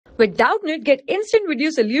With Doubtnut, get instant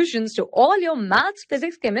video solutions to all your maths,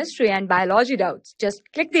 physics, chemistry, and biology doubts. Just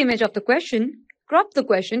click the image of the question, crop the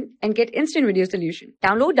question, and get instant video solution.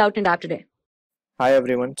 Download Doubtnut app today. Hi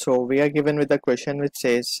everyone, so we are given with a question which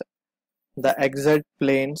says the XZ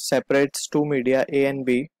plane separates two media A and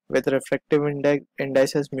B with refractive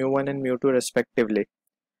indices mu1 and mu2 respectively.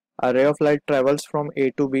 A ray of light travels from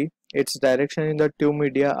A to B. Its direction in the two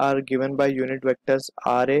media are given by unit vectors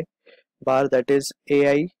RA bar, that is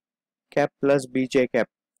AI cap plus BJ cap,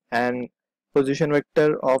 and position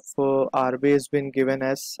vector of RB has been given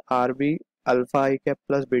as RB alpha I cap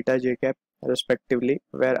plus beta J cap respectively,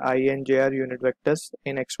 where I and J are unit vectors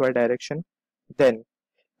in XY direction. Then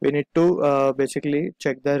we need to basically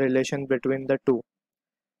check the relation between the two.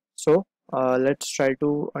 So let's try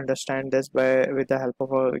to understand this with the help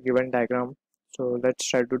of a given diagram. So let's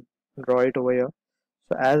try to draw it over here.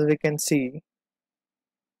 So as we can see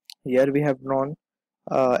here, we have drawn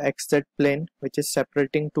XZ plane which is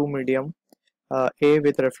separating two medium A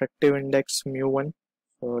with refractive index mu1.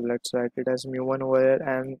 So let's write it as mu1 over here,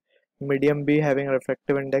 and medium B having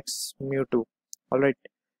refractive index mu2. Alright,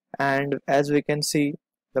 and as we can see,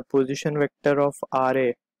 the position vector of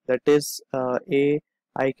RA, that is A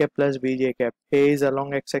I cap plus B J cap. A is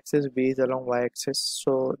along x-axis, B is along y-axis.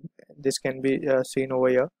 So this can be seen over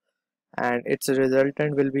here, and its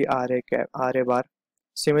resultant will be RA bar.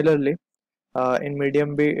 Similarly, in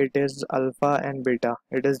medium B it is alpha and beta.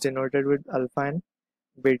 It is denoted with alpha and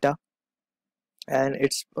beta, and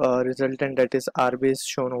its resultant, that is RB, is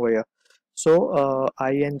shown over here. So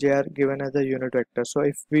I and J are given as a unit vector. So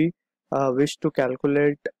if we wish to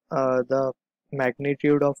calculate the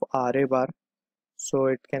magnitude of RA bar, so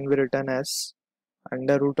it can be written as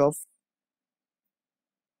under root of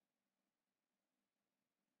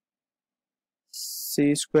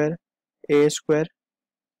C square A square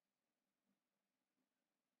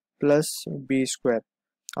plus B square.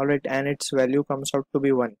 Alright, and its value comes out to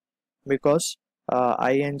be 1 because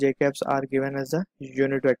I and J caps are given as a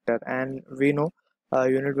unit vector, and we know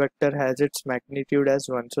unit vector has its magnitude as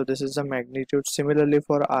 1. So this is the magnitude. Similarly,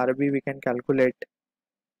 for RB we can calculate.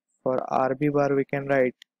 For RB bar we can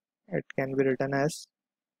write, it can be written as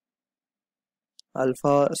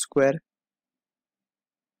alpha square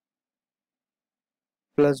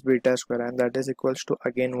plus beta square, and that is equals to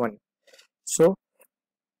again 1. So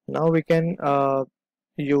now we can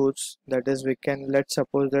use, that is, we can, let's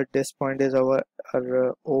suppose that this point is our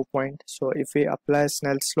O point. So if we apply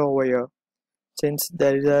Snell's law over here, since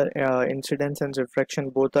there is a incidence and refraction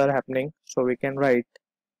both are happening, so we can write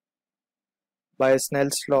by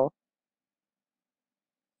Snell's law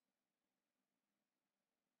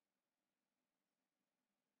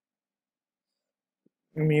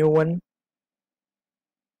mu1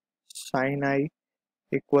 sin I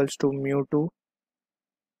equals to mu2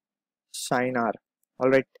 sin R.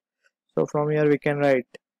 Alright, so from here we can write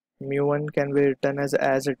mu1 can be written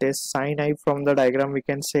as it is. Sin I, from the diagram we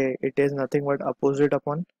can say it is nothing but opposite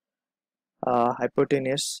upon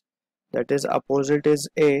hypotenuse, that is opposite is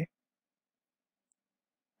A,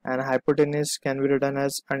 and hypotenuse can be written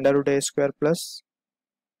as under root A square plus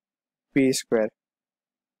B square.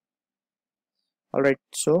 Alright,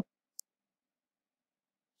 so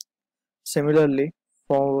similarly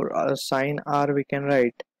for sin R we can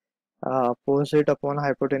write opposite upon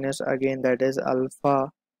hypotenuse again, that is alpha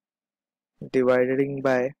dividing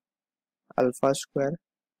by alpha square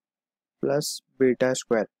plus beta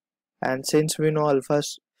square. And since we know alpha,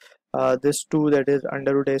 this two, that is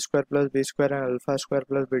under root A square plus B square and alpha square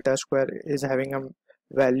plus beta square, is having a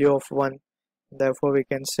value of 1, therefore we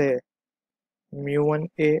can say mu1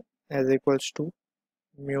 A is equals to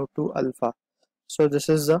mu2 alpha. So this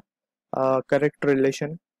is the correct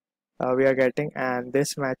relation we are getting, and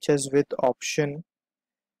this matches with option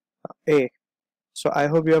A. So I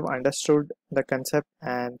hope you have understood the concept,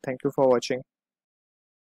 and thank you for watching.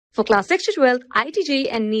 For class 6 to 12, IIT JEE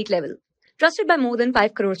and NEET level. Trusted by more than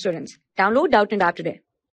 5 crore students. Download Doubtnut app today.